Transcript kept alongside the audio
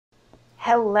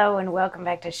Hello and welcome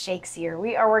back to Shakesyear.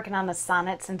 We are working on the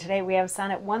sonnets, and today we have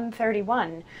Sonnet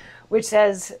 131, which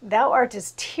says, "Thou art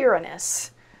as tyrannous,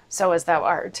 so as thou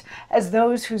art, as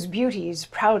those whose beauties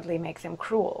proudly make them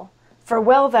cruel. For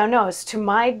well thou knowest, to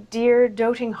my dear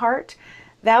doting heart,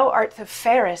 thou art the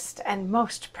fairest and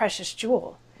most precious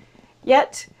jewel.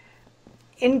 Yet,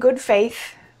 in good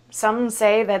faith, some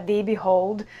say that thee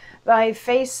behold, thy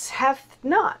face hath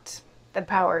not the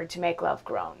power to make love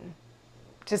groan.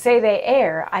 To say they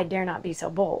err, I dare not be so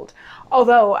bold,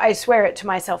 although I swear it to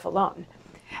myself alone.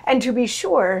 And to be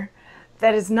sure,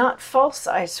 that is not false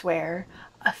I swear,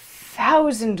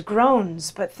 1,000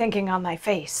 groans but thinking on thy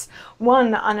face,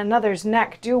 one on another's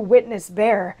neck do witness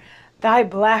bear, thy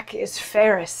black is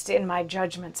fairest in my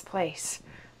judgment's place.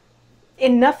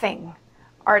 In nothing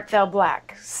art thou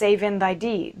black, save in thy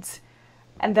deeds,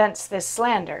 and thence this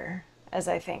slander, as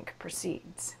I think,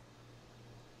 proceeds."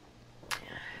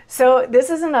 So this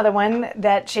is another one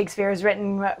that Shakespeare has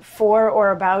written for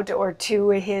or about or to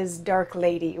his Dark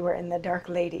Lady. We're in the Dark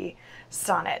Lady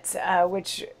sonnets,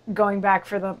 which going back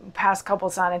for the past couple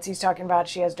sonnets, he's talking about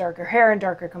she has darker hair and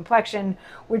darker complexion,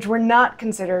 which were not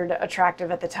considered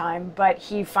attractive at the time, but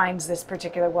he finds this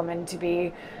particular woman to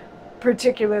be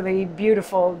particularly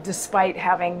beautiful despite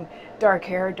having dark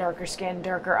hair, darker skin,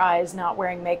 darker eyes, not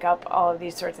wearing makeup, all of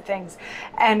these sorts of things.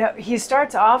 And he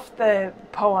starts off the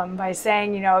poem by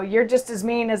saying, you know, you're just as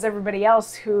mean as everybody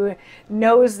else who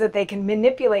knows that they can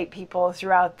manipulate people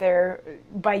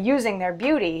by using their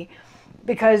beauty,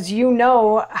 because you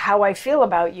know how I feel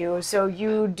about you, so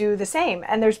you do the same.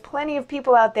 And there's plenty of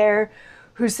people out there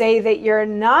who say that you're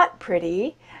not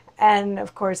pretty. And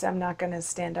of course, I'm not going to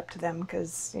stand up to them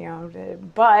because, you know,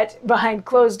 but behind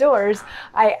closed doors,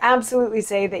 I absolutely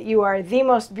say that you are the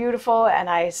most beautiful, and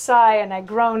I sigh and I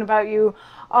groan about you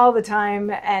all the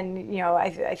time. And, you know, I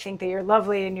think that you're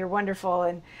lovely and you're wonderful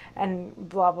and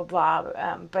blah, blah,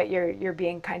 blah. But you're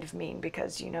being kind of mean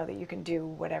because you know that you can do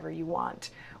whatever you want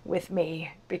with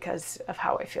me because of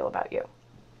how I feel about you.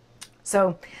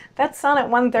 So that's Sonnet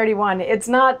 131. It's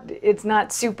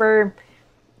not super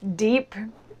deep.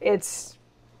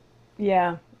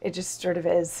 Yeah, it just sort of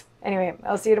is. Anyway,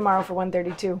 I'll see you tomorrow for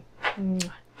 132.